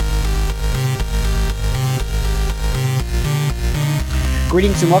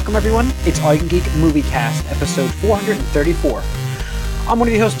Greetings and welcome, everyone. It's All You Can Geek Movie Cast, episode 434. I'm one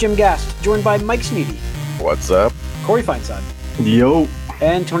of your hosts, Jim Gast, joined by Mike Sneedy. What's up? Corey Feinstein. Yo.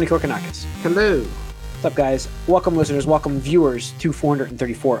 And Tony Korkanakis. Hello. What's up, guys? Welcome, listeners. Welcome, viewers, to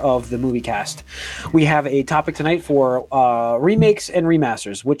 434 of the Movie Cast. We have a topic tonight for remakes and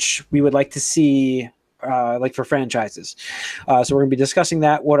remasters, which we would like to see like for franchises. So we're going to be discussing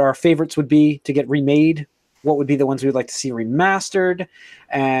that, what our favorites would be to get remade, what would be the ones we'd like to see remastered,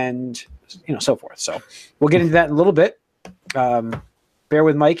 and so forth. So we'll get into that in a little bit. Bear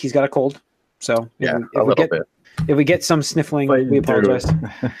with Mike; he's got a cold. So if we get some sniffling, we apologize.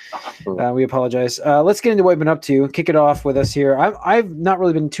 We apologize. Let's get into what we've been up to. Kick it off with us here. I've not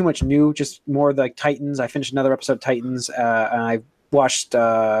really been too much new, just more like Titans. I finished another episode of Titans, and I watched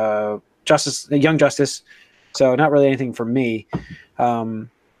Young Justice. So not really anything for me.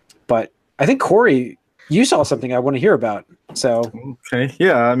 But I think Corey, you saw something I want to hear about. So okay,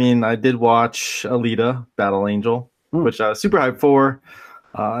 yeah. I mean, I did watch Alita: Battle Angel, which I was super hyped for,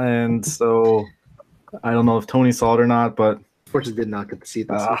 and so I don't know if Tony saw it or not, but Unfortunately, did not get to see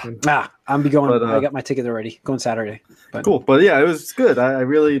this. I'm be going. But, I got my ticket already. Going Saturday. But. Cool, but yeah, it was good. I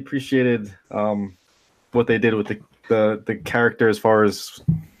really appreciated what they did with the character as far as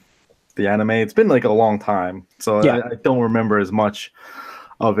the anime. It's been like a long time, so yeah. I don't remember as much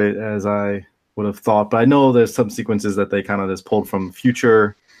of it as I would have thought, but I know there's some sequences that they kind of just pulled from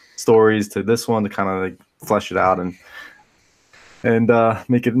future stories to this one to kind of like flesh it out and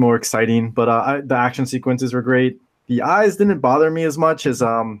make it more exciting. But the action sequences were great. The eyes didn't bother me as much as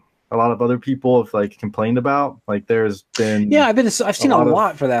a lot of other people have like complained about. Like there's been I've seen a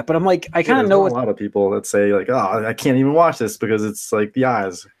lot for that, but I'm like I kind of know a lot of people that say like, oh, I can't even watch this because it's like the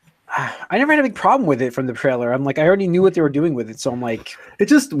eyes. I never had a big problem with it from the trailer. I'm like, I already knew what they were doing with it, so I'm like, it's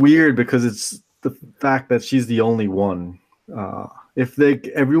just weird because it's the fact that she's the only one. If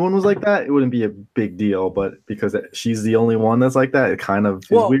everyone was like that, it wouldn't be a big deal. But because she's the only one that's like that, it kind of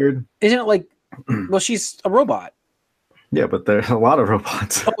is weird. Isn't it like, well, she's a robot. Yeah, but there's a lot of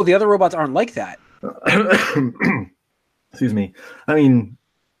robots. Oh, the other robots aren't like that. Excuse me. I mean,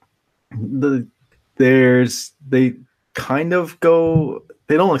 they kind of go.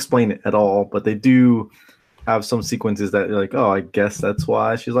 They don't explain it at all, but they do have some sequences that you're like, oh, I guess that's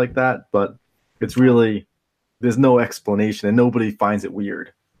why she's like that. But it's really, there's no explanation and nobody finds it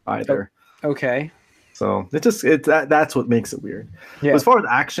weird either. Okay. So that's what makes it weird. Yeah. As far as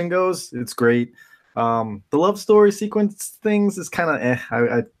action goes, it's great. The love story sequence things is kind of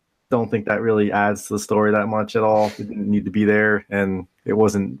I don't think that really adds to the story that much at all. It didn't need to be there and it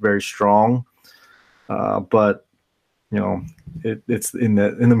wasn't very strong. But it's in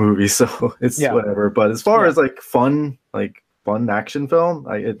the movie, so it's whatever. But as far as like fun action film,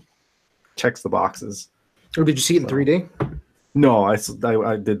 it checks the boxes. Or did you see it in 3D? No, I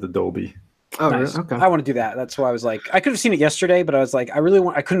did the Dolby. Oh, nice. Okay. I want to do that. That's why I was like, I could have seen it yesterday, but I was like,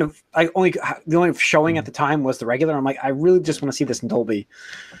 the only showing at the time was the regular. I'm like, I really just want to see this in Dolby.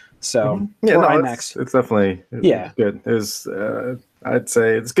 So IMAX. It's definitely good. It was I'd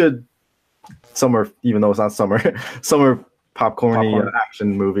say it's good. Summer, even though it's not summer, summer popcorny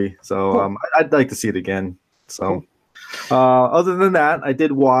action movie. So cool. I'd like to see it again. So other than that, I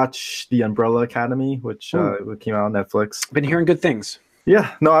did watch The Umbrella Academy, which came out on Netflix. Been hearing good things.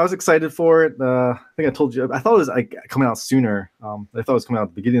 Yeah, no, I was excited for it. I think I told you. I thought it was like coming out sooner. I thought it was coming out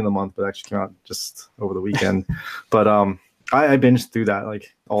at the beginning of the month, but it actually came out just over the weekend. But I binged through that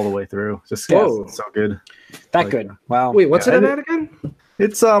like all the way through. Just so good. Good. Wow. Wait, what's it about again?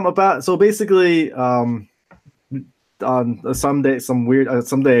 It's about basically on someday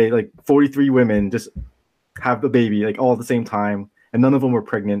like 43 women just have the baby like all at the same time, and none of them were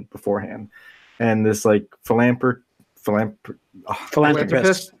pregnant beforehand. And this like philanthropist.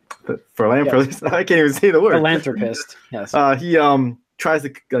 Yes. I can't even say the word. Philanthropist. Yes. He tries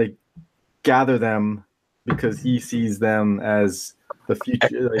to like gather them because he sees them as the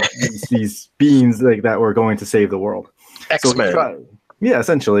future, like these beings like that were going to save the world. X-Men. So yeah,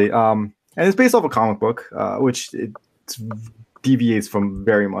 essentially. And it's based off a comic book, which it deviates from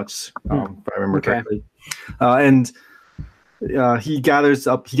very much, if I remember correctly. And he gathers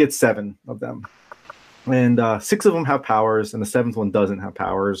up, he gets 7 of them. And 6 of them have powers, and the 7th one doesn't have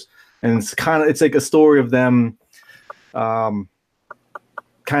powers. And it's like a story of them kind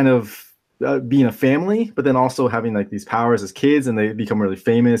of being a family, but then also having like these powers as kids, and they become really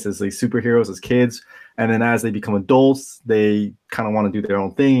famous as like superheroes as kids. And then as they become adults, they kind of want to do their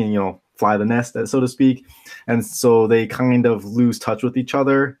own thing and, fly the nest, so to speak. And so they kind of lose touch with each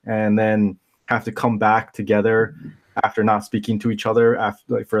other and then have to come back together after not speaking to each other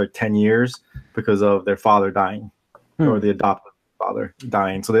for 10 years because of their father dying or the adopted father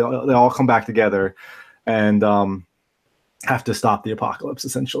dying. So they all come back together and have to stop the apocalypse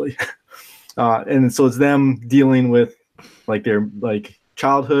essentially. And so it's them dealing with like their like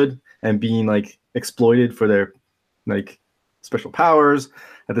childhood and being like exploited for their like special powers,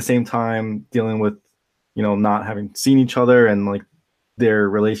 at the same time dealing with, you know, not having seen each other and like their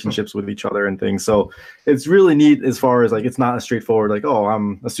relationships with each other and things. So it's really neat as far as like it's not a straightforward like, oh,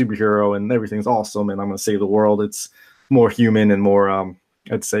 I'm a superhero and everything's awesome and I'm gonna save the world. It's more human and more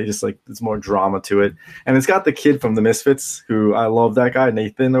I'd say just like it's more drama to it. And it's got the kid from the Misfits, who I love, that guy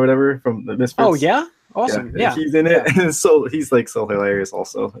Nathan or whatever from the Misfits. Oh yeah, awesome. Yeah, he's in it. And so he's like so hilarious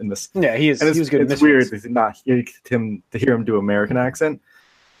also in this. Yeah, he is. And he was good. It's weird to not hear him do American accent,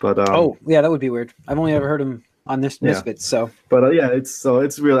 but oh yeah, that would be weird. I've only ever heard him on this Misfits. So, but yeah, it's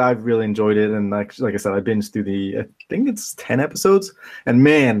really, I've really enjoyed it, and like I said, I binged through I think it's 10 episodes, and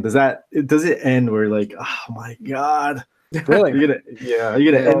man, does it end where like, oh my god, really? Are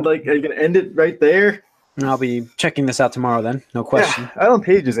you gonna end it right there? I'll be checking this out tomorrow then, no question. Yeah, Ellen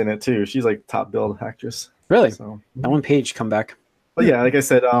Page is in it too. She's like top billed actress. Really? So Ellen Page come back. But yeah, like I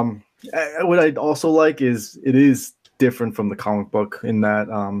said, what I also like is it is different from the comic book in that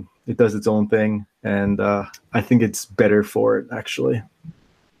it does its own thing, and I think it's better for it actually.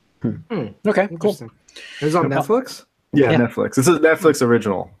 Okay, cool. It's on Netflix? Yeah, Netflix. It's a Netflix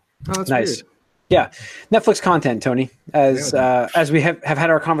original. Oh, that's nice. weird. Yeah, Netflix content, Tony. As we have had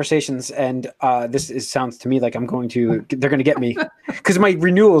our conversations, and sounds to me like they're going to get me because my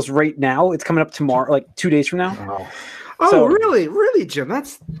renewal's right now. It's coming up tomorrow, like 2 days from now. Oh, really, Jim?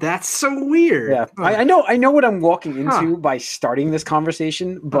 That's so weird. Yeah, I know what I'm walking into by starting this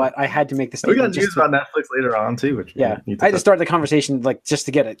conversation, but I had to make the We statement. got news about Netflix later on too. Which I had to start the conversation like just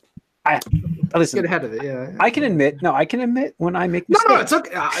to get it. Listen, Get ahead of it. Yeah. I can admit when I make mistakes. No, it's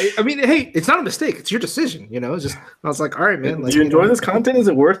okay. I mean, hey, it's not a mistake. It's your decision. You know, just I was like, all right, man. Do you enjoy this content? Is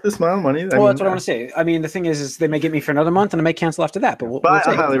it worth this amount of money? Well, that's what I want to say. I mean, the thing is they may get me for another month, and I may cancel after that. But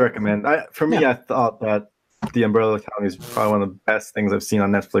I highly recommend. I thought that The Umbrella Academy is probably one of the best things I've seen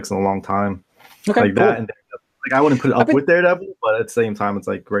on Netflix in a long time. Okay, like cool. that, and like I wouldn't put it up with Daredevil, but at the same time, it's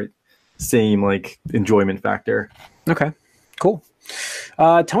like great, same like enjoyment factor. Okay, cool.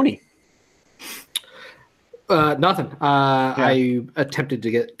 Tony. Nothing. I attempted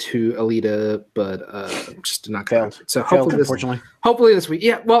to get to Alita, but just did not Failed. go. So hopefully this week.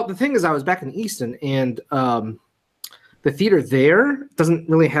 Yeah. Well, the thing is, I was back in Easton, and the theater there doesn't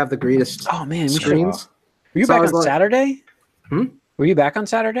really have the greatest screens. Were you back on Saturday? Were you back on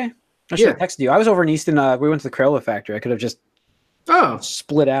Saturday? I should have texted you. I was over in Easton. We went to the Crayola factory. I could have just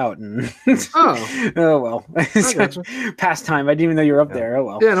split out and oh well. Past time. I didn't even know you were up there. Oh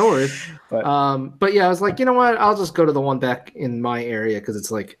well. Yeah, no worries. But yeah, I was like, you know what? I'll just go to the one back in my area because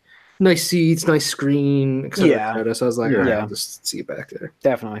it's like nice seats, nice screen, etc. So I was like, I'll just see you back there.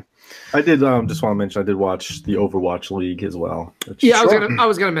 Definitely. I did just want to mention I did watch the Overwatch League as well. I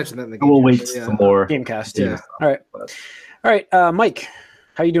was gonna mention that in the game. We'll wait some more Gamecast. Yeah. All right. Mike,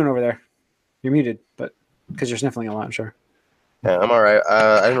 how you doing over there? You're muted, but because you're sniffling a lot, I'm sure. Yeah, I'm all right.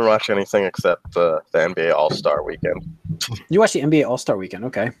 I didn't watch anything except the NBA All-Star Weekend. You watched the NBA All-Star Weekend,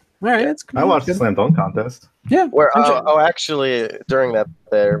 okay? All right, that's cool. I watched the Slam Dunk contest. Yeah. Actually, during that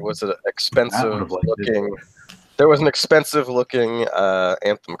there was an expensive looking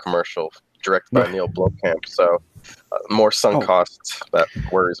Anthem commercial directed by Neil Blomkamp. So more sunk costs. That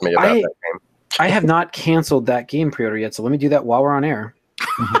worries me about that game. I have not canceled that game pre-order yet, so let me do that while we're on air.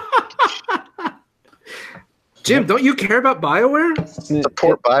 Jim, don't you care about BioWare?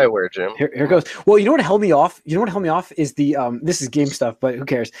 Support BioWare, Jim. Here goes. Well, you know what held me off? Is the this is game stuff, but who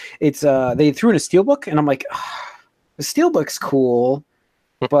cares? It's they threw in a steelbook, and I'm like, the steelbook's cool,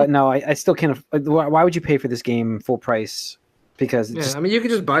 but no, I still can't. Why would you pay for this game full price? Because I mean, you could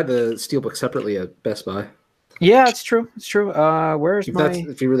just buy the steelbook separately at Best Buy. Yeah, it's true. It's true.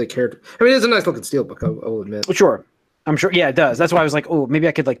 If you really cared? I mean, it's a nice looking steelbook. I will admit. Well, sure. I'm sure. Yeah, it does. That's why I was like, oh, maybe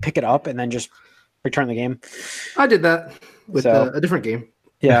I could like pick it up and then just return the game. I did that with a different game.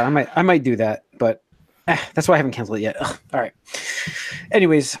 Yeah, I might do that, but that's why I haven't canceled it yet. Ugh. All right.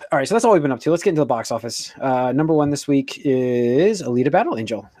 Anyways, all right. So that's all we've been up to. Let's get into the box office. Number one this week is Alita: Battle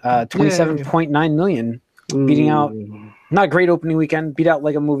Angel. 27.9 million, beating out. Not a great opening weekend. Beat out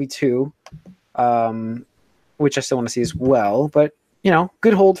Lego Movie 2, which I still want to see as well. But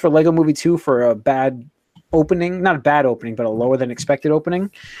good hold for Lego Movie 2 for a bad opening. Not a bad opening, but a lower than expected opening.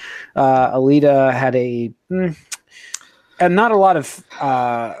 Alita had and not a lot of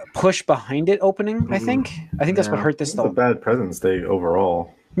push behind it opening. I think that's what hurt this though. It's a bad President's Day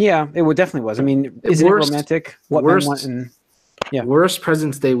overall. Yeah, it definitely was. I mean, isn't it romantic? Worst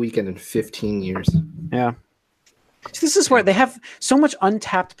President's Day weekend in 15 years. Yeah. This is where they have so much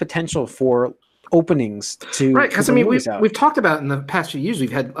untapped potential for openings to right, because I mean we've talked about in the past few years we've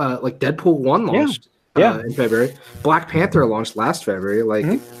had like Deadpool 1 launched in February, Black Panther launched last February.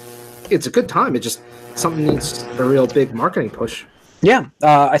 Like it's a good time. It just something needs a real big marketing push. Yeah,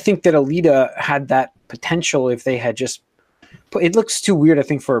 I think that Alita had that potential if they had just put. It looks too weird, I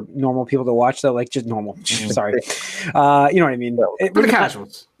think, for normal people to watch though. Like just normal. Sorry, you know what I mean. For the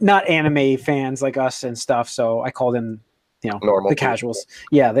casuals, not anime fans like us and stuff. So I call them. Normal the casuals.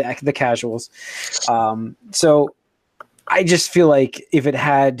 Yeah, the casuals. So I just feel like if it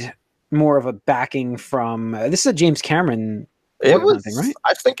had more of a backing from this is a James Cameron thing, right?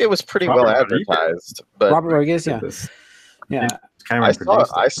 I think it was pretty well advertised. But Robert Rodriguez, yeah.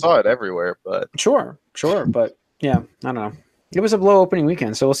 I saw it everywhere, but sure. But yeah, I don't know. It was a low opening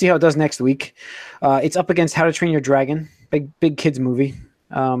weekend, so we'll see how it does next week. It's up against How to Train Your Dragon, big kids movie.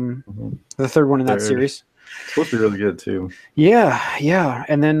 The third one in that series. It's supposed to be really good too. Yeah.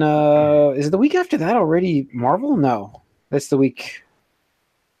 And then is it the week after that already Marvel? No. That's the week.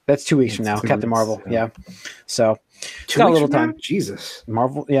 That's 2 weeks from now. Captain Marvel. Yeah. So got a little time. Jesus.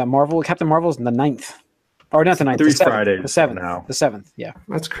 Marvel. Yeah, Marvel. Captain Marvel's the 9th. Or not the 9th. Three Fridays. The 7th. Now. The 7th. Yeah.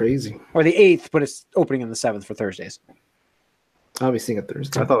 That's crazy. Or the 8th, but it's opening on the 7th for Thursdays. I'll be seeing it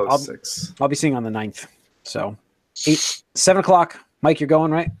Thursday. I thought it was 6. I'll be seeing on the 9th. So 7 o'clock. Mike, you're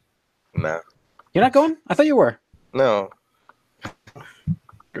going, right? No. You're not going? I thought you were. No.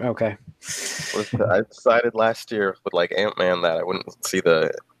 Okay. I decided last year with like Ant-Man that I wouldn't see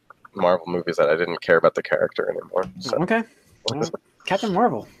the Marvel movies that I didn't care about the character anymore. So. Okay. Well, Captain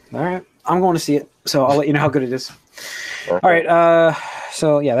Marvel. All right. I'm going to see it, so I'll let you know how good it is. Okay. All right.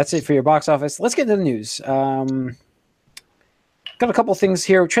 So yeah, that's it for your box office. Let's get into the news. Got a couple things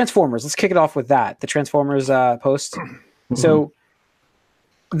here. Transformers. Let's kick it off with that. The Transformers post. So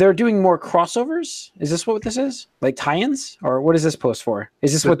they're doing more crossovers. Is this what this is? Like tie-ins, or what is this post for?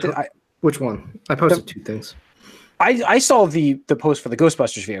 Is this which one? I posted 2 things. I saw the post for the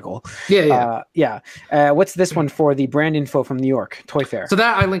Ghostbusters vehicle. Yeah. What's this one for? The brand info from New York Toy Fair. So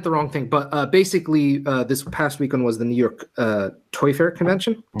that I linked the wrong thing, but basically this past weekend was the New York Toy Fair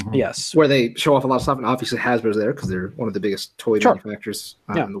convention. Yes, where they show off a lot of stuff, and obviously Hasbro's there because they're one of the biggest toy manufacturers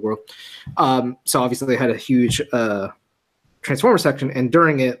in the world. So obviously they had a huge Transformer section, and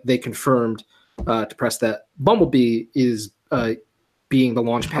during it they confirmed to press that Bumblebee is being the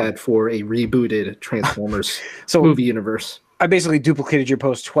launch pad for a rebooted Transformers movie universe. I basically duplicated your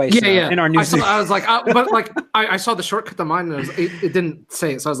post twice in our news. I was like, I saw the shortcut to mine, and it didn't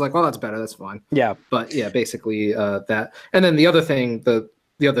say it, so I was like, well, that's better, that's fine. Yeah, but yeah, basically that. And then the other thing, the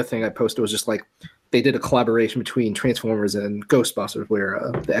other thing I posted was just like they did a collaboration between Transformers and Ghostbusters, where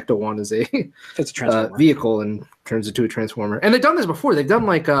the Ecto-1 is a vehicle and turns into a Transformer. And they've done this before. They've done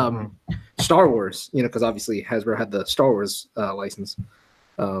like Star Wars, because obviously Hasbro had the Star Wars license.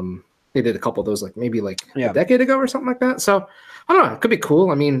 They did a couple of those, like maybe a decade ago or something like that. So I don't know. It could be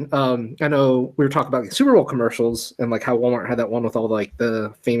cool. I mean, I know we were talking about Super Bowl commercials and like how Walmart had that one with all like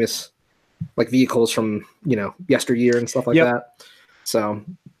the famous like vehicles from yesteryear and stuff like that. So.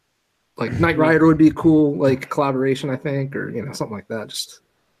 Like Knight Rider would be a cool like collaboration, I think, or something like that. Just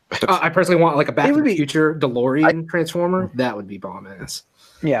I personally want like a Back to the Future DeLorean Transformer. That would be bomb ass.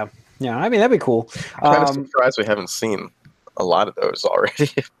 Yeah. I mean that'd be cool. I'm kind of surprised we haven't seen a lot of those already.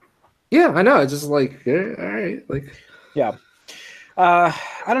 Yeah, I know. It's just like all right, like yeah. I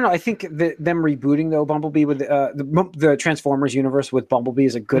don't know. I think them rebooting though Bumblebee with the Transformers universe with Bumblebee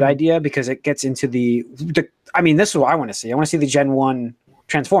is a good idea because it gets into the. I mean, this is what I want to see. I want to see the Gen 1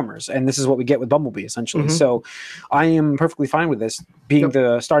 Transformers, and this is what we get with Bumblebee essentially. So I am perfectly fine with this being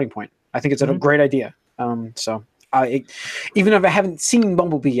the starting point. I think it's a great idea. So even if I haven't seen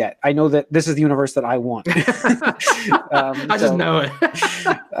Bumblebee yet, I know that this is the universe that I want. I just know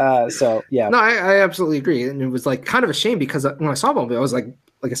it. So yeah, no, I absolutely agree. And it was like kind of a shame because when I saw Bumblebee, I was like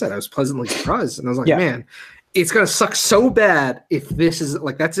I said, I was pleasantly surprised, and I was like, man, it's gonna suck so bad if this is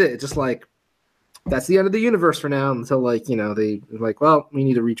like that's it. Just like. That's the end of the universe for now until like they like well we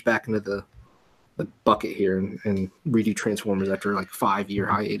need to reach back into the bucket here and redo Transformers after like 5-year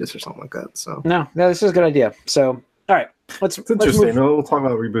hiatus or something like that. So no, this is a good idea. So all right, it's interesting. We'll talk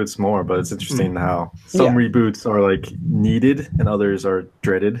about reboots more, but it's interesting how some reboots are like needed and others are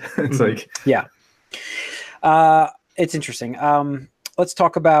dreaded. It's like it's interesting. Let's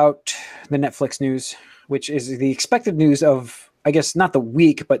talk about the Netflix news, which is the expected news of I guess not the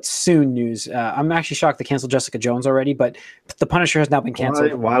week, but soon news. I'm actually shocked they canceled Jessica Jones already, but The Punisher has now been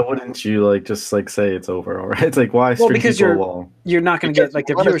canceled. Why wouldn't you just say it's over already? It's like, why string because people along? You're not going to get like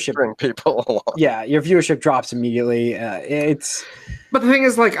their viewership. String people along. Yeah, your viewership drops immediately. But the thing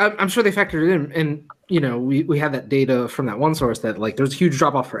is, like, I'm sure they factored it in, and we had that data from that one source that like there's a huge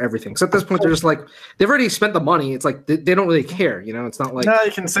drop off for everything. So at this point, they're just like they've already spent the money. It's like they don't really care. It's not like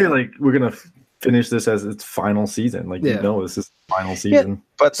you can say like we're gonna finish this as its final season. Like this is the final season. Yeah,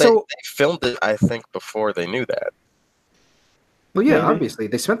 but they filmed it, I think, before they knew that. Well, yeah, obviously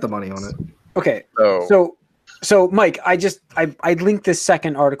they spent the money on it. Okay, so Mike, I linked this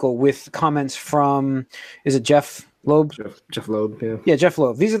second article with comments from is it Jeff Loeb? Jeff Loeb, yeah. Yeah, Jeff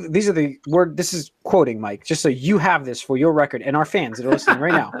Loeb. These are the word. This is quoting Mike, just so you have this for your record and our fans that are listening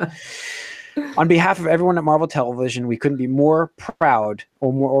right now. On behalf of everyone at Marvel Television, we couldn't be more proud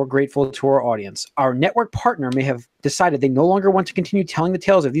or grateful to our audience. Our network partner may have decided they no longer want to continue telling the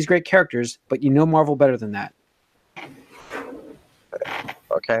tales of these great characters, but Marvel better than that.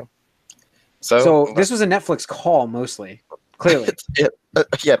 Okay. So this was a Netflix call mostly, clearly.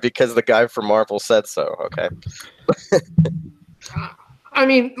 Yeah, because the guy from Marvel said so. Okay. I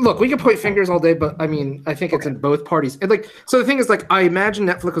mean, look, we can point fingers all day, but I mean, I think it's in both parties. And so the thing is, I imagine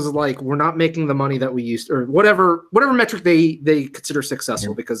Netflix was like, we're not making the money that we used, or whatever metric they consider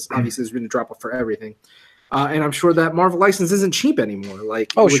successful, because obviously there's been a drop off for everything. And I'm sure that Marvel license isn't cheap anymore.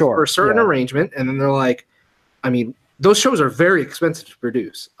 Sure, for a certain arrangement, and then they're like, I mean, those shows are very expensive to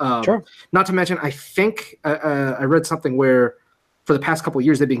produce. Sure. Not to mention, I think I read something where, for the past couple of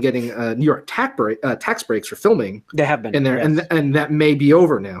years, they've been getting New York tax breaks for filming. They have been in there, yes. and that may be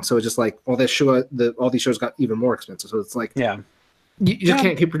over now. So it's just like, all these shows got even more expensive. So it's like, you just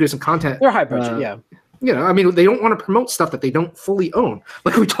can't keep producing content. They're high budget, I mean, they don't want to promote stuff that they don't fully own.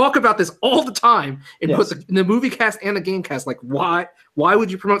 Like, we talk about this all the time and put the movie cast and the game cast. Like, why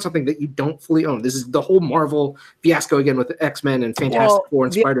would you promote something that you don't fully own? This is the whole Marvel fiasco again with the X-Men and Fantastic Four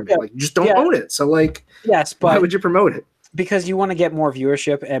and Spider-Man. Like, you just don't own it. So, like, yes, but why would you promote it? Because you want to get more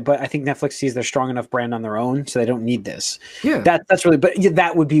viewership, but I think Netflix sees they're strong enough brand on their own, so they don't need this. Yeah, that's really. But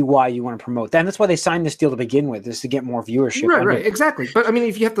that would be why you want to promote that. And that's why they signed this deal to begin with, is to get more viewership. Right, exactly. But I mean,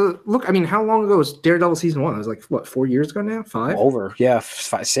 if you have to look, I mean, how long ago was Daredevil season 1? It was like 4 years ago now, 5 over,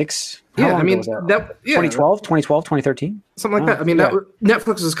 5, 6. Yeah, I mean that 2012, 2013, something like that. I mean,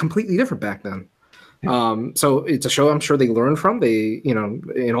 Netflix was completely different back then. So it's a show I'm sure they learn from. They,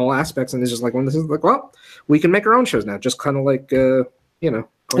 in all aspects, and it's just like, when this is like, well, we can make our own shows now, just kind of like,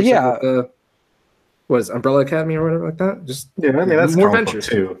 what is Umbrella Academy or whatever like that? Just I mean, that's more ventures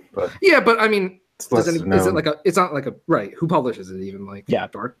too. But but I mean, is it like it's not like a right? Who publishes it even? Like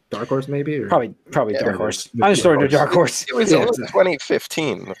Dark Horse maybe, or probably Dark Horse. I'm just throwing to Dark Horse. It was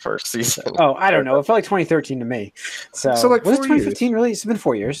 2015 the first season. Oh, I don't know. It felt like 2013 to me. So like, was it 2015? Really? It's been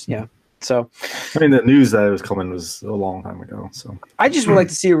 4 years. Yeah. So, I mean, the news that it was coming was a long time ago. So, I just would like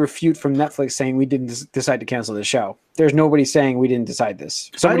to see a refute from Netflix saying we didn't decide to cancel the show. There's nobody saying we didn't decide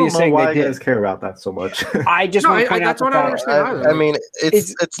this. Somebody is saying why they you guys did. care about that so much. I just want to point out that's what I don't understand either. I mean,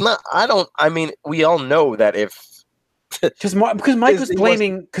 it's not. I don't. I mean, we all know that if because Mike was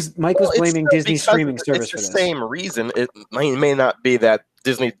blaming Disney's streaming service for this. It's the same reason. It may not be that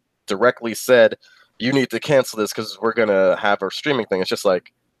Disney directly said you need to cancel this because we're gonna have our streaming thing. It's just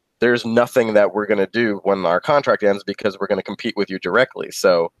like, there's nothing that we're going to do when our contract ends because we're going to compete with you directly.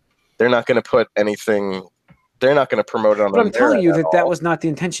 So they're not going to put anything. They're not going to promote it on. But I'm telling you that was not the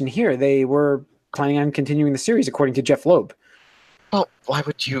intention here. They were planning on continuing the series, according to Jeff Loeb. Well, why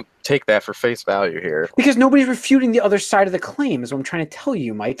would you take that for face value here? Because nobody's refuting the other side of the claim, is what I'm trying to tell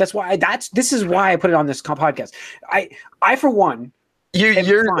you, Mike. That's why. This is why I put it on this podcast. I for one.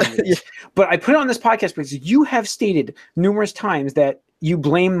 But I put it on this podcast because you have stated numerous times that you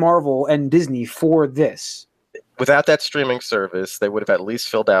blame Marvel and Disney for this. Without that streaming service, they would have at least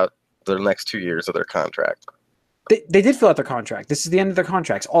filled out the next 2 years of their contract. They did fill out their contract. This is the end of their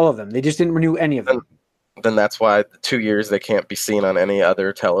contracts, all of them. They just didn't renew any of them. Then that's why the 2 years they can't be seen on any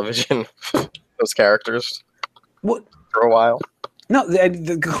other television. Those characters for a while. No,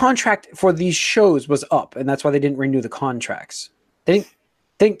 the contract for these shows was up, and that's why they didn't renew the contracts. They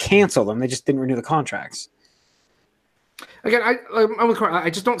didn't cancel them. They just didn't renew the contracts. Again, I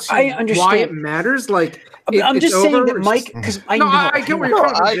just don't see why it matters. Like, I'm just saying that Mike, because I get where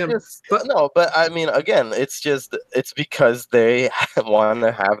you're coming from. But I mean, again, it's because they want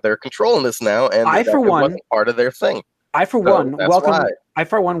to have their control in this now, and I, for one, wasn't part of their thing. I for one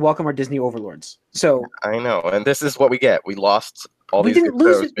welcome our Disney overlords. So I know, and this is what we get. We lost all we these didn't good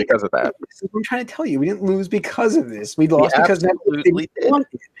lose shows it because of that. This is what I'm trying to tell you. We didn't lose because of this. We lost because Netflix didn't want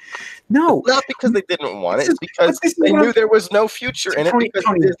it. No, it's not because they didn't want it. It's because this they knew there was no future in it because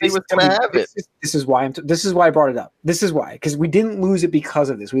Disney was going to have it. This is why this is why I brought it up. This is why, because we didn't lose it because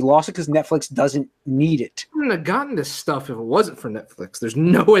of this. We lost it because Netflix doesn't need it. I wouldn't have gotten this stuff if it wasn't for Netflix. There's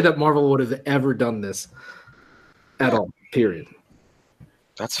no way that Marvel would have ever done this at all. Period.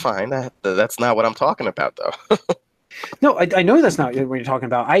 That's fine. That's not what I'm talking about, though. No, I know that's not what you're talking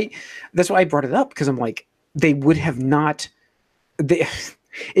about. That's why I brought it up, because I'm like, they would have not. It's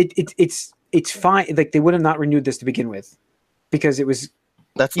fine. Like, they would have not renewed this to begin with, because it was.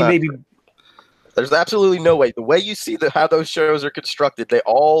 That's not. Maybe. There's absolutely no way. The way you see how those shows are constructed, they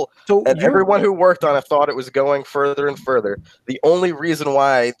all and everyone who worked on it thought it was going further and further. The only reason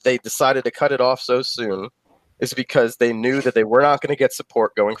why they decided to cut it off so soon is because they knew that they were not going to get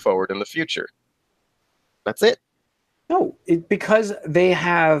support going forward in the future. That's it. No, because they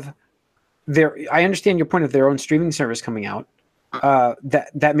have I understand your point of their own streaming service coming out.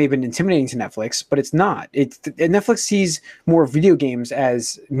 That may have been intimidating to Netflix, but it's not. Netflix sees more video games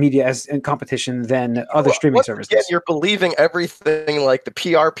as media as in competition than other streaming services. Again, you're believing everything like the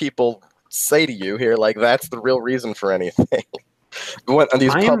PR people say to you here, like that's the real reason for anything.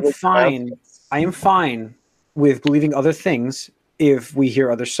 I am fine with believing other things if we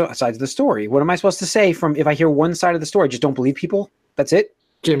hear other sides of the story. What am I supposed to say from if I hear one side of the story? Just don't believe people? That's it?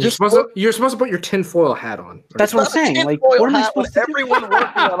 Jim, you're supposed to put your tinfoil hat on. Right? That's what I'm saying. Like, what am I supposed to do? Everyone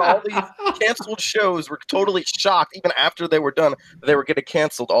working on all these canceled shows were totally shocked, even after they were done, they were getting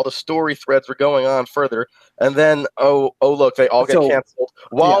canceled. All the story threads were going on further, and then look, they all get canceled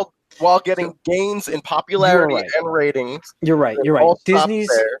while getting gains in popularity and ratings. You're right.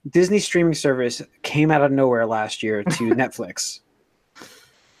 Disney's streaming service came out of nowhere last year to Netflix.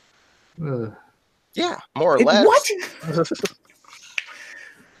 Yeah, more or less. What?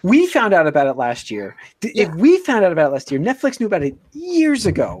 We found out about it last year. If we found out about it last year, Netflix knew about it years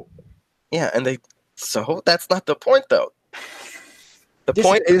ago. Yeah, so that's not the point, though. The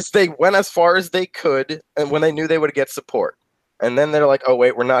point is they went as far as they could, and when they knew they would get support. And then they're like, oh,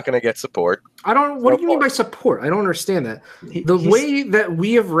 wait, we're not going to get support. What do you mean by support? I don't understand that. The way that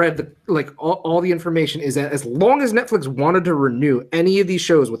we have read all the information is that as long as Netflix wanted to renew any of these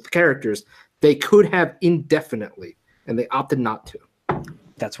shows with the characters, they could have indefinitely, and they opted not to.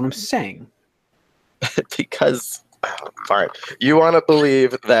 That's what I'm saying. Because, fine, you want to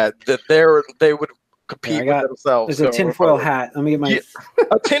believe that they would compete with themselves. There's a tinfoil hat. Let me get my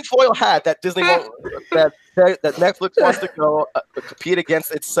a tinfoil hat that Disney won't, that Netflix wants to go compete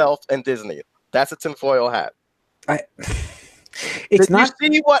against itself and Disney. That's a tinfoil hat. Did you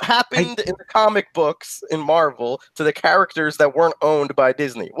see what happened in the comic books in Marvel to the characters that weren't owned by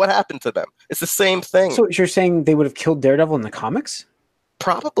Disney? What happened to them? It's the same thing. So you're saying they would have killed Daredevil in the comics?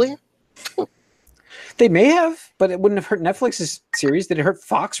 Probably. They may have, but it wouldn't have hurt Netflix's series. Did it hurt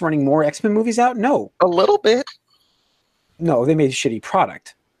Fox running more X-Men movies out? No. A little bit. No, they made a shitty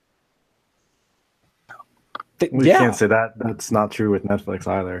product. We can't say that. That's not true with Netflix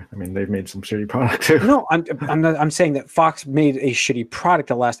either. I mean, they've made some shitty product too. No, I'm saying that Fox made a shitty product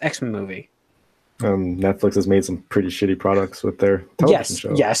the last X-Men movie. Netflix has made some pretty shitty products with their television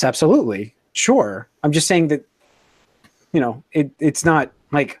shows. Yes, absolutely. Sure. I'm just saying that, it's not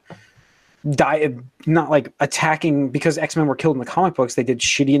like not like attacking because X-Men were killed in the comic books. They did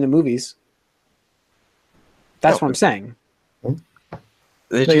shitty in the movies. That's what I'm saying.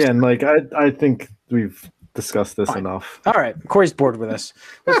 Again, I think we've discussed this enough. All right. Corey's bored with us.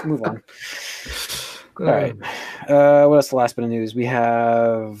 Let's move on. All right. What else? The last bit of news we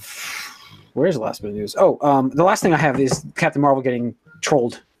have. Where's the last bit of news? The last thing I have is Captain Marvel getting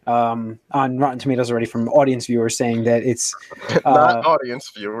trolled on Rotten Tomatoes already from audience viewers saying that it's not audience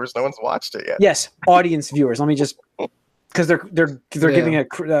viewers. No one's watched it yet. Yes, audience viewers. Let me just because they're giving a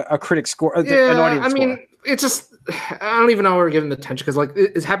critic score, an audience score. It's just I don't even know where we're giving the attention because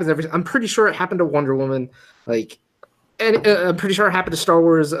it happens I'm pretty sure it happened to Wonder Woman, and I'm pretty sure it happened to Star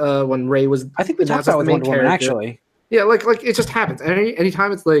Wars when Rey was. I think we talked about with Wonder Woman actually. Yeah, like it just happens.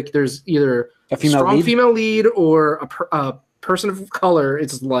 Anytime it's like there's either a female lead or a person of color,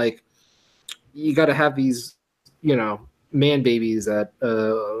 it's like you got to have these, man babies that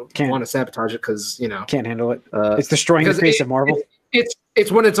want to sabotage it because can't handle it. It's destroying the face of Marvel.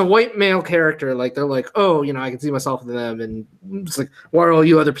 It's when it's a white male character, like they're like, oh, I can see myself in them, and it's like, why are all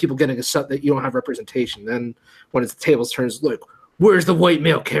you other people getting upset that you don't have representation? Then when it's the tables turns, like, where's the white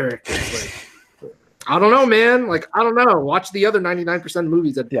male character? Like, I don't know, man. Like, I don't know. Watch the other 99% of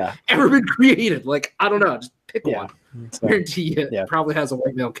movies that ever been created. Like, I don't know. Just pick one. Guarantee it probably has a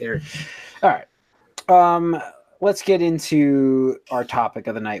white male character. All right. let's get into our topic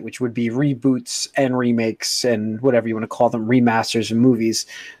of the night, which would be reboots and remakes and whatever you want to call them, remasters and movies.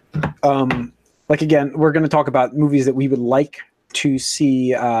 Like, again, we're going to talk about movies that we would like to see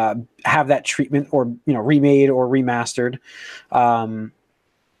have that treatment, or remade or remastered.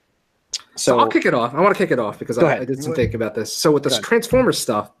 So I'll kick it off. I want to kick it off because I did some thinking about this. So with this Transformers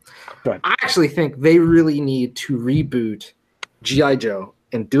stuff, I actually think they really need to reboot G.I. Joe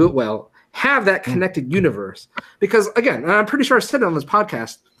and do it well. Have that connected universe, because again, and I'm pretty sure I said it on this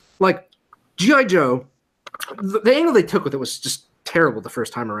podcast, like G.I. Joe, the angle they took with it was just terrible the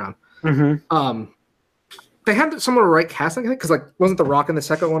first time around. Mm-hmm. They had someone to write casting, I think, because wasn't The Rock in the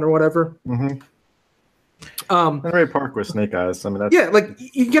second one or whatever? Mm-hmm. And Ray Park with Snake Eyes. I mean, that's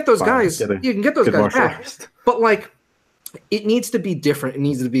you can get those guys. You can get those guys back, artist. But it needs to be different. It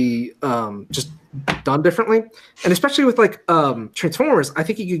needs to be just done differently, and especially with Transformers, I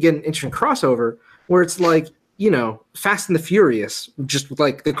think you could get an interesting crossover where it's Fast and the Furious, just with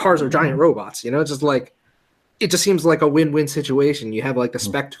the cars are giant robots. It's just it just seems like a win-win situation. You have the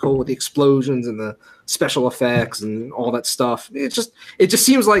spectacle with the explosions and the special effects and all that stuff. It just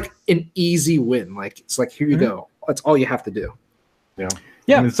seems like an easy win. Here you go. That's all you have to do. Yeah.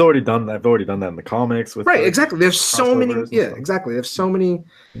 Yeah. I mean, it's already done. I've already done that in the comics with exactly. There's so many exactly. There's so many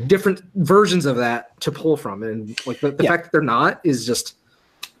different versions of that to pull from. And the fact that they're not is just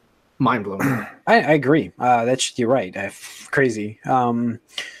mind-blowing. I agree. You're right. Crazy.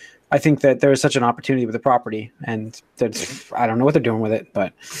 I think that there is such an opportunity with the property, and I don't know what they're doing with it,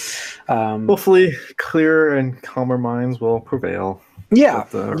 but hopefully clearer and calmer minds will prevail. Yeah,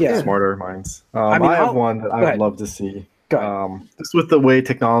 smarter minds. I have one that I would love to see. Just with the way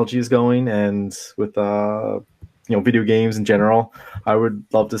technology is going, and with video games in general, I would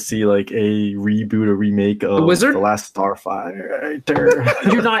love to see a reboot or remake of The Last Starfighter.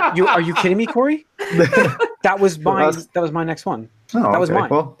 Are you kidding me, Corey? That was my next one. Oh, that was mine.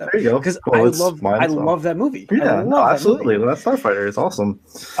 Well, there you go. Because I love that movie. Yeah, absolutely. The Last Starfighter is awesome.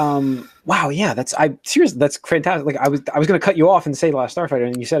 Wow, yeah, that's fantastic. I was going to cut you off and say Last Starfighter,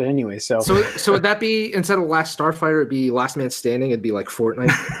 and you said it anyway. So would that be, instead of Last Starfighter, it'd be Last Man Standing? It'd be like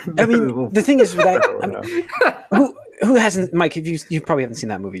Fortnite. I mean, the thing is that who hasn't, Mike? You probably haven't seen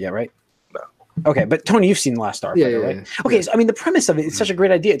that movie yet, right? No. Okay, but Tony, you've seen Last Starfighter, right? Yeah. Okay, so I mean, the premise of it is such a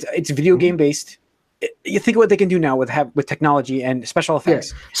great idea. It's video game based. You think of what they can do now with technology and special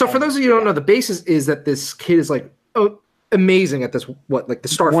effects. Yeah. So for those of you who don't know, the basis is that this kid is amazing at this the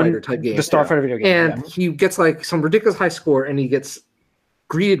Starfighter type game. The Starfighter video game. And he gets some ridiculous high score, and he gets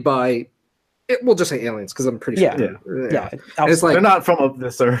greeted by, we'll just say aliens, because I'm pretty sure. Yeah. And it's they're not from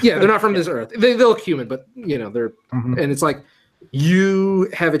this Earth. Yeah, they're not from this Earth. They look human, but they're and it's you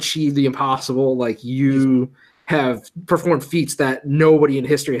have achieved the impossible. You have performed feats that nobody in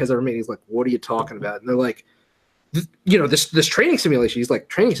history has ever made. He's like, what are you talking about? And they're like, this training simulation. He's like,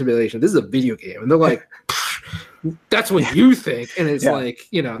 training simulation, this is a video game. And they're like, that's what you think. And it's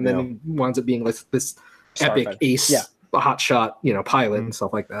and then he winds up being this epic ace, hot shot, pilot and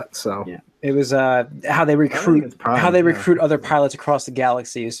stuff like that. So it was how they recruit other pilots across the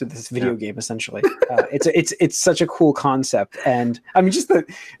galaxy is with this video game, essentially. It's such a cool concept. And I mean, just the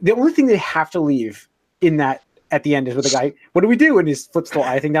only thing they have to leave in that at the end is with the guy, what do we do? And he flips the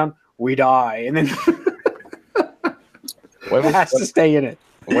eye thing down, we die. And then it has to stay in it.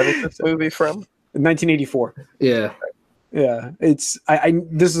 When is this movie from? 1984. Yeah. Yeah. It's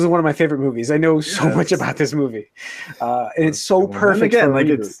this is one of my favorite movies. I know so much about this movie. And it's so perfect. And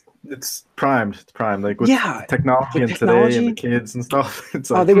again, it's primed. It's primed. With technology and today and the kids and stuff. It's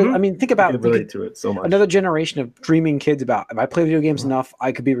I mean, think about relate to it so much. Another generation of dreaming kids about, if I play video games enough,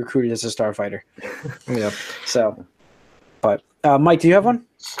 I could be recruited as a starfighter. Yeah. So, but Mike, do you have one?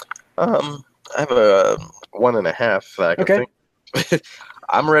 I have a 1.5 that I can think.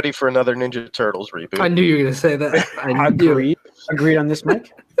 I'm ready for another Ninja Turtles reboot. I knew you were going to say that. I agreed on this,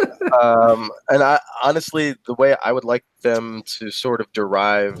 Mike. And I honestly, the way I would like them to sort of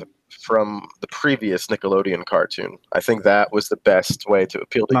derive from the previous Nickelodeon cartoon, I think that was the best way to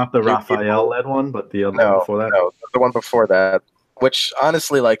appeal to. Not the Raphael-led one, but the other one before that. No, the one before that. Which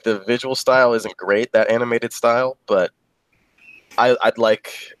honestly, the visual style isn't great, that animated style, but I'd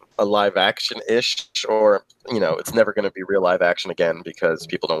like a live action ish, or it's never going to be real live action again because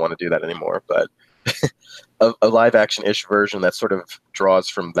people don't want to do that anymore, but a live action ish version that sort of draws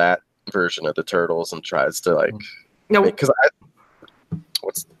from that version of the Turtles and tries to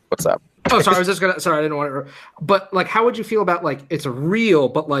what's up? Oh, sorry, I was just gonna. Sorry, I didn't want to. But how would you feel about it's real,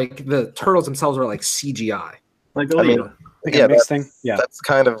 but the turtles themselves are CGI? Mixed thing. Yeah, that's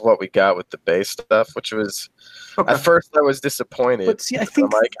kind of what we got with the base stuff, which was at first I was disappointed. But see, I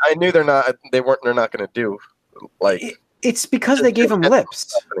think I knew they're not going to do like. It's because they gave them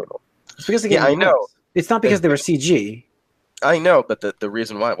lips. It's because they gave them lips. It's not because they were CG. I know, but the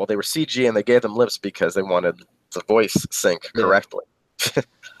reason why, well, they were CG and they gave them lips because they wanted the voice sync correctly.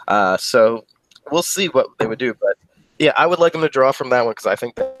 So we'll see what they would do, but yeah, I would like them to draw from that one because I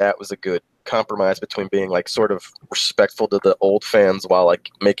think that was a good compromise between being like sort of respectful to the old fans while like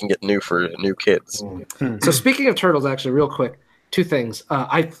making it new for new kids. So speaking of Turtles, actually, real quick, two things.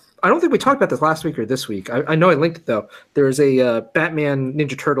 I don't think we talked about this last week or this week. I know I linked it though. There's a Batman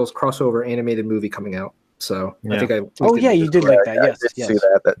Ninja Turtles crossover animated movie coming out. So I think you did like that. Yes, I did see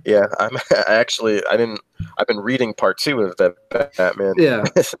that. Yeah, I've been reading part 2 of that Batman. Yeah.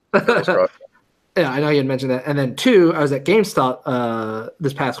 Yeah, I know you had mentioned that. And then 2, I was at GameStop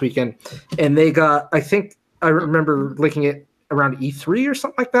this past weekend, and they got, I think I remember linking it around E3 or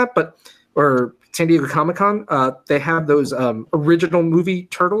something like that, or San Diego Comic-Con. They have those original movie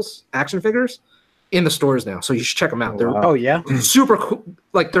Turtles action figures in the stores now, so you should check them out. They're super cool.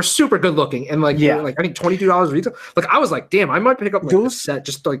 Like they're super good looking, and like I think $22 retail. Like I was like, damn, I might pick up like a set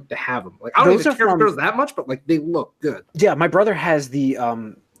just to have them. Like I don't even care for those that much, but like they look good. Yeah, my brother has the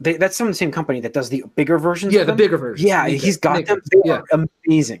that's from the same company that does the bigger versions. Yeah, the bigger versions. Yeah, he's got them. They are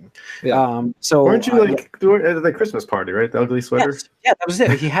amazing. Yeah. So weren't you at the Christmas party, right? The ugly sweater. Yes. Yeah, that was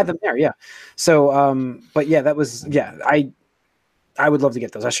it. He had them there. Yeah. So, but yeah, that was I would love to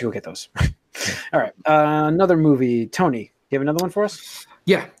get those. I should go get those. All right. Another movie. Tony, you have another one for us?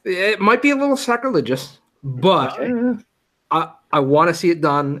 Yeah, it might be a little sacrilegious, but I want to see it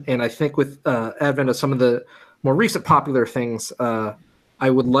done, and I think with advent of some of the more recent popular things, I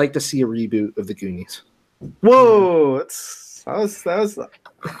would like to see a reboot of the Goonies. Whoa, I was like,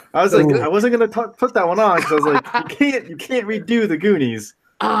 I wasn't gonna put that one on because I was like, you can't redo the Goonies.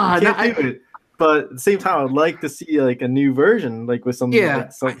 Do it. But at the same time, I'd like to see like a new version, like with some for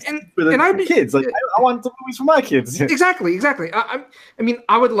the kids. Like I want some movies for my kids. Exactly. I mean,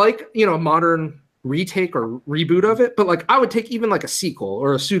 I would like a modern retake or reboot of it, but like I would take even like a sequel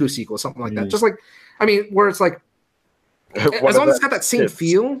or a pseudo sequel, something like that. Just like, I mean, where it's like, as long as it's got that same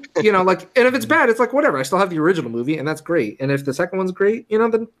feel, like, and if it's bad, it's like whatever. I still have the original movie, and that's great. And if the second one's great,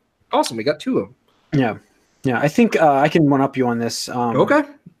 then awesome, we got 2 of them. Yeah. I think I can one up you on this. Okay.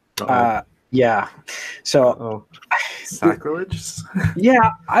 Yeah. So sacrilege.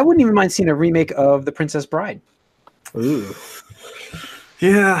 Yeah, I wouldn't even mind seeing a remake of The Princess Bride. Ooh.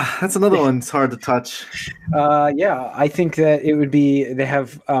 Yeah, that's another one. It's hard to touch. Yeah, I think that it would be. They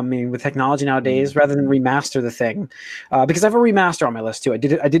have, with technology nowadays, rather than remaster the thing, because I have a remaster on my list too. I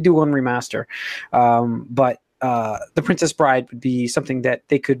did do one remaster, but The Princess Bride would be something that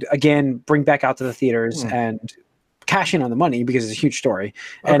they could again bring back out to the theaters and cash in on the money because it's a huge story.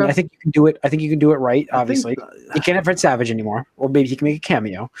 And I think you can do it. I think you can do it right. Obviously, you can't have Fred Savage anymore, or maybe he can make a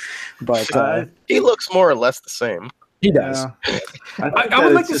cameo. But he looks more or less the same. He does. I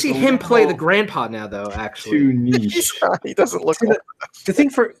would like to see him play the grandpa now, though. Actually, too niche. He doesn't look. The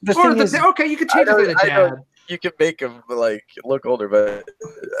thing is, okay, you could change it to the dad. You can make him like look older, but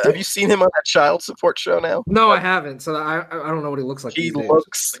have you seen him on that child support show now? No, I haven't. So I don't know what he looks like. He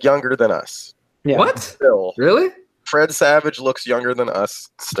looks younger than us. Yeah. What? Still. Really? Fred Savage looks younger than us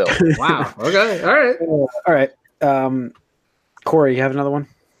still. Wow. Okay. All right. Corey, you have another one?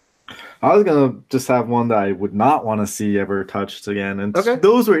 I was gonna just have one that I would not want to see ever touched again, and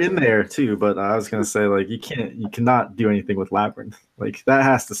those were in there too. But I was gonna say like you cannot do anything with Labyrinth. Like that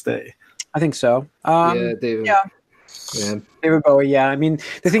has to stay. I think so. David. Yeah. David Bowie. Yeah. I mean,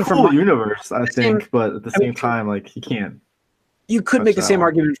 the thing from the universe, I think, but at the same time, like he can't. You could make the same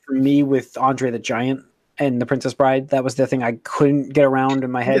argument for me with Andre the Giant and The Princess Bride. That was the thing I couldn't get around in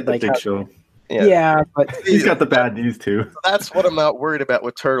my head. Like Big Show. Yeah, but he's got the bad news too. That's what I'm not worried about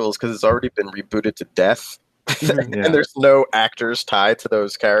with Turtles because it's already been rebooted to death, and there's no actors tied to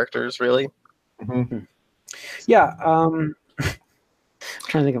those characters really. Mm-hmm. Yeah, I'm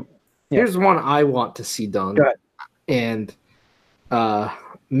trying to think of. Yeah. Here's one I want to see done, Go ahead. And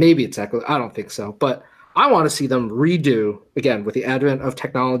maybe it's echo. I don't think so, but I want to see them redo again with the advent of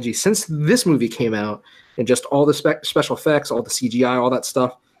technology since this movie came out and just all the special effects, all the CGI, all that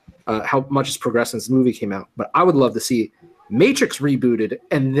stuff. How much has progressed since the movie came out. But I would love to see Matrix rebooted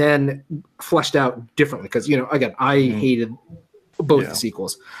and then fleshed out differently. Because, again, I hated both the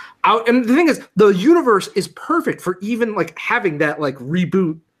sequels. And the thing is, the universe is perfect for even like having that like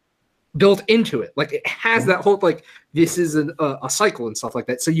reboot built into it. Like it has that whole like this is a cycle and stuff like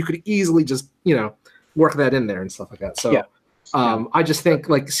that. So you could easily just, work that in there and stuff like that. So I just think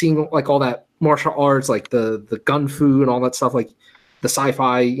like seeing like all that martial arts, like the gun fu and all that stuff, like the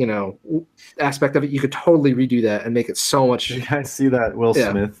sci-fi, aspect of it, you could totally redo that and make it so much. Did you guys see that Will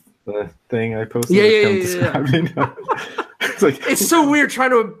Smith the thing I posted. Yeah. It's so weird trying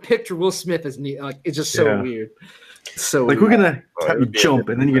to picture Will Smith as neat. Like it's just so weird. So like we're gonna have you jump,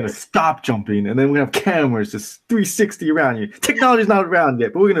 and then you're gonna stop jumping, and then we have cameras just 360 around you. Technology's not around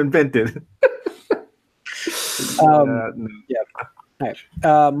yet, but we're gonna invent it. Yeah. All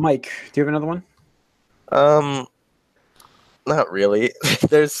right. Mike, do you have another one? Not really.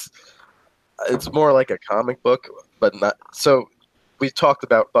 It's more like a comic book, but not. So we've talked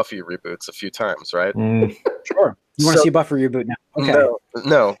about Buffy reboots a few times, right? Sure. You want to see a Buffy reboot now? Okay.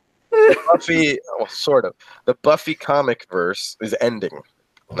 No. Buffy, well, sort of. The Buffy comic verse is ending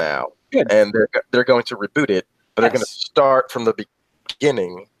now. Good. And they're going to reboot it, but they're going to start from the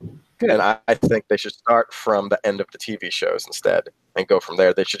beginning. Good. And I think they should start from the end of the TV shows instead and go from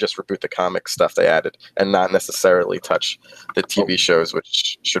there. They should just reboot the comic stuff they added and not necessarily touch the TV shows,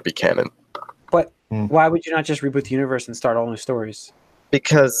 which should be canon. But why would you not just reboot the universe and start all new stories?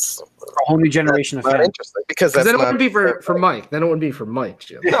 Because a whole new generation of fans. Interesting. Because then it wouldn't be for Mike. Then it wouldn't be for Mike,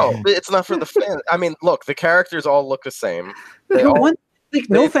 Jim. No, it's not for the fans. I mean, look, the characters all look the same. No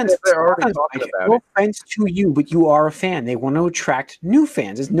offense to you, but you are a fan. They want to attract new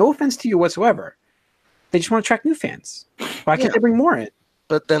fans. There's no offense to you whatsoever. They just want to attract new fans. Why can't they bring more in?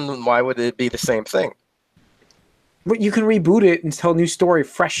 But then why would it be the same thing? But you can reboot it and tell a new story,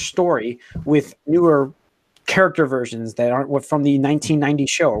 fresh story with newer character versions that aren't from the 1990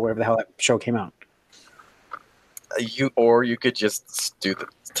 show or whatever the hell that show came out. You could just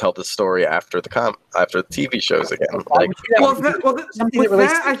tell the story after the TV shows again.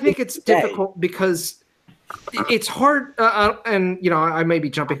 I think it's difficult because it's hard, and I may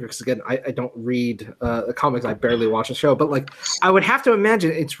be jumping here because again, I don't read the comics. I barely watch the show, but like I would have to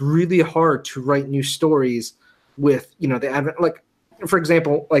imagine it's really hard to write new stories with the advent, like for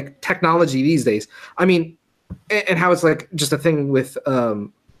example, like technology these days. I mean, and how it's like just a thing with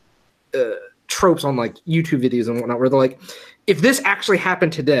tropes on like YouTube videos and whatnot, where they're like, if this actually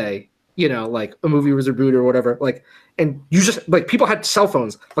happened today, like a movie was rebooted or whatever, like, and you just like people had cell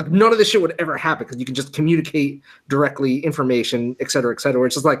phones, like none of this shit would ever happen because you can just communicate directly, information, et cetera, et cetera.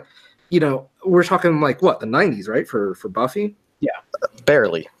 It's just like, we're talking like what, the 90s, right? For Buffy? Yeah,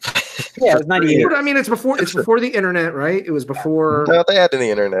 barely. Yeah, it was 98. I mean, it's before the internet, right? It was before. No, they added the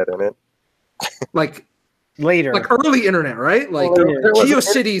internet in it. Like. Later, like early internet, right? Like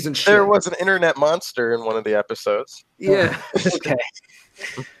GeoCities and shit. There was an internet monster in one of the episodes. Yeah. Okay.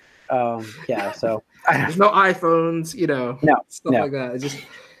 Yeah. So there's no iPhones, stuff like that. It's just,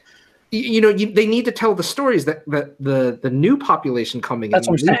 they need to tell the stories that the new population coming in, what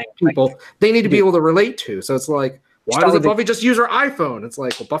I'm saying. People, they need to be able to relate to. So it's like, why doesn't Buffy just use her iPhone? It's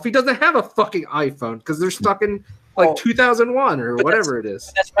like, well, Buffy doesn't have a fucking iPhone because they're stuck in 2001 or whatever it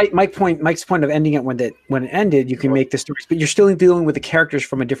is. That's Mike's point of ending it when it ended. You can make the stories, but you're still dealing with the characters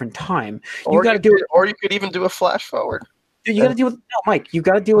from a different time. You got to do it, or you could even do a flash forward. Dude, you got to deal with Mike. You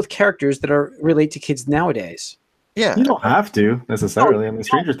got to deal with characters that relate to kids nowadays. Yeah, you don't have to necessarily. I mean,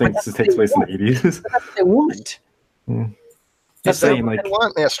 Stranger Things takes place in the 80s. That's what they want. That's saying like,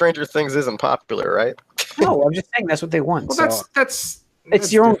 Stranger Things isn't popular, right? No, I'm just saying that's what they want. Well, so. that's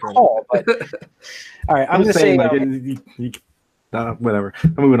it's your different. own call. But all right, I'm just saying. Whatever.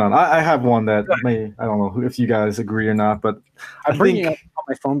 I'm moving on. I have one that I don't know if you guys agree or not, but I'm bringing it up on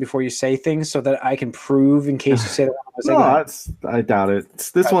my phone before you say things so that I can prove in case you say that. I doubt it.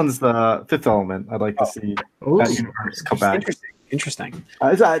 This one's the Fifth Element. I'd like to see that universe come back. Interesting.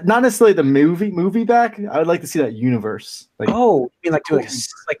 Not necessarily the movie back. I would like to see that universe. Like, you mean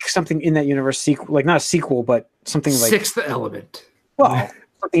like something in that universe sequel, like not a sequel, but something like Sixth Element. Well,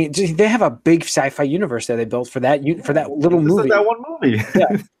 they have a big sci-fi universe that they built for that little movie. That one movie.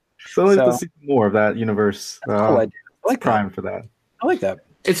 Yeah. So I'd like to see more of that universe. I like prime for that. I like that.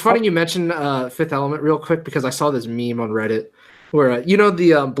 It's funny you mentioned Fifth Element real quick because I saw this meme on Reddit where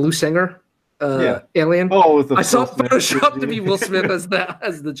the Blue Singer. Alien. Oh, I saw Photoshop to be Will Smith as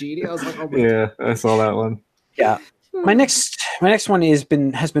the genie. I was like, oh my God. I saw that one. Yeah. My next one has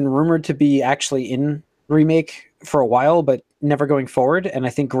been rumored to be actually in remake for a while, but never going forward. And I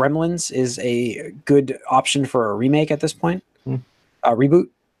think Gremlins is a good option for a remake at this point. Reboot.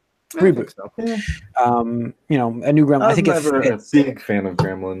 So. A new Gremlins. I think never a big fan of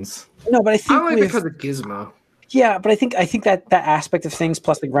Gremlins. No, but I think I like it because of Gizmo. Yeah, but I think that aspect of things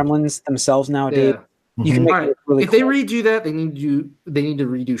plus the Gremlins themselves nowadays, you can make it really cool. They redo that, they need to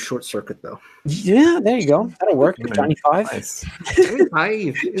redo Short Circuit though. Yeah, there you go. That'll work. Johnny Five. Nice.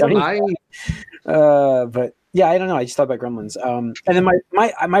 Johnny Five. But yeah, I don't know. I just thought about Gremlins. And then my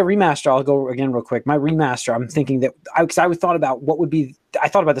remaster. I'll go again real quick. My remaster. I'm thinking that I thought about what would be. I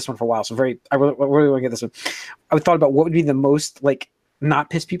thought about this one for a while. So I really want to get this one. I thought about what would be the most like not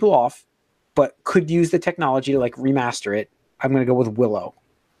piss people off, but could use the technology to like remaster it, I'm going to go with Willow.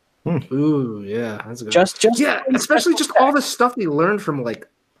 Ooh, yeah, that's good. Just yeah, especially just all the stuff they learned from like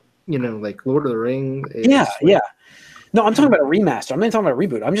Lord of the Rings. Yeah. No, I'm talking about a remaster. I'm not talking about a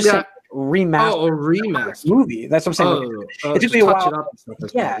reboot. I'm just saying remaster. Oh, a remaster movie. That's what I'm saying. It took me a while.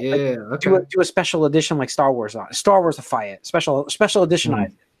 Do a special edition like Star Wars on Star Wars it. Special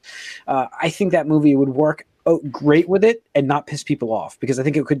edition. I think that movie would work great with it and not piss people off, because I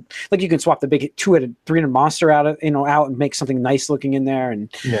think it could, like, you can swap the big 200-300 monster out and make something nice looking in there,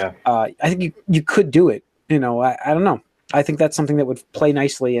 and I think you could do it. I don't know. I think that's something that would play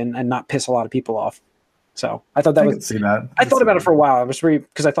nicely and not piss a lot of people off. So I thought I thought about it for a while. I was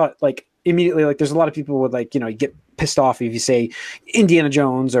because I thought like immediately, like, there's a lot of people would like, get pissed off if you say Indiana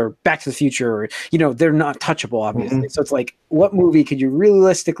Jones or Back to the Future, or, they're not touchable, obviously. Mm-hmm. So it's like, what movie could you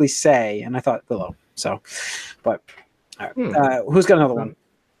realistically say? And I thought Willow. So, but who's got another one?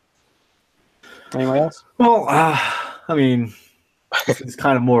 Anyone else? Well, I mean, it's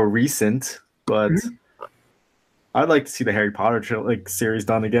kind of more recent, but I'd like to see the Harry Potter series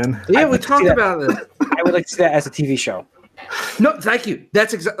done again. Yeah, we talked about it. I would like to see that as a TV show. No, thank you.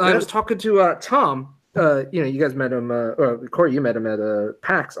 That's exactly. I was talking to Tom. You guys met him, or Corey, you met him at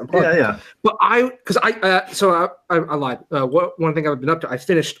PAX. Yeah. But I lied. One thing I've been up to, I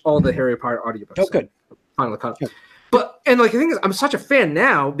finished all the Harry Potter audiobooks. Oh, good. Finally caught up. Good. But the thing is, I'm such a fan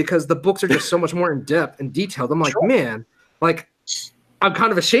now because the books are just so much more in depth and detailed. I'm like, man, like, I'm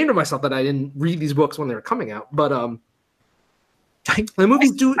kind of ashamed of myself that I didn't read these books when they were coming out. But the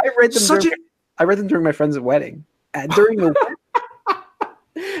movies do. I read them during my friend's wedding. During the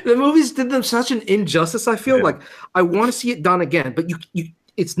the movies did them such an injustice. I feel like I want to see it done again, but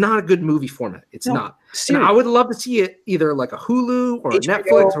it's not a good movie format. It's not. And I would love to see it either like a Hulu or HBO, a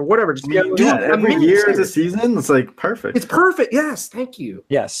Netflix or whatever. Just every year is a season. It's like perfect. It's perfect. Yes, thank you.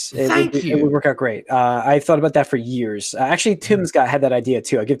 Yes, it would work out great. I've thought about that for years. Actually, Tim's had that idea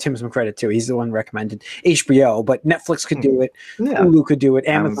too. I give Tim some credit too. He's the one who recommended HBO, but Netflix could do it. Yeah. Hulu could do it.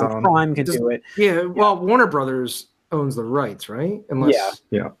 Amazon Prime could do it. Yeah. Well, Warner Brothers owns the rights, right? Unless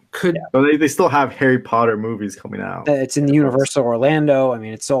but they still have Harry Potter movies coming out. It's in the Universal Orlando. I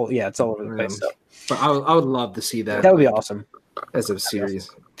mean, it's all over the place. So. But I would love to see that. That would be awesome as a series.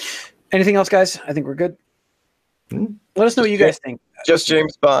 Anything else, guys? I think we're good. Let us know what you guys think. Just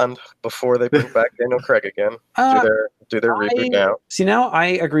James Bond before they bring back Daniel Craig again. Do their reboot now. See, now I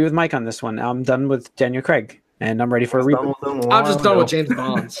agree with Mike on this one. I'm done with Daniel Craig. And I'm ready for a reboot. I'm just done with James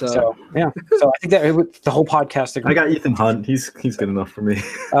Bond. So yeah. So I think that the whole podcast. I got Ethan Hunt. He's good enough for me.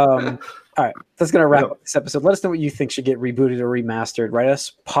 All right. That's going to wrap up this episode. Let us know what you think should get rebooted or remastered. Write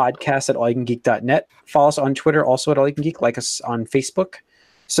us podcast@allyoucangeek.net. Follow us on Twitter, also at allyoucangeek. Like us on Facebook.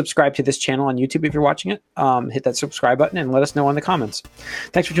 Subscribe to this channel on YouTube if you're watching it. Hit that subscribe button and let us know in the comments.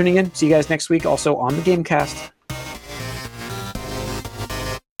 Thanks for tuning in. See you guys next week. Also on the Gamecast.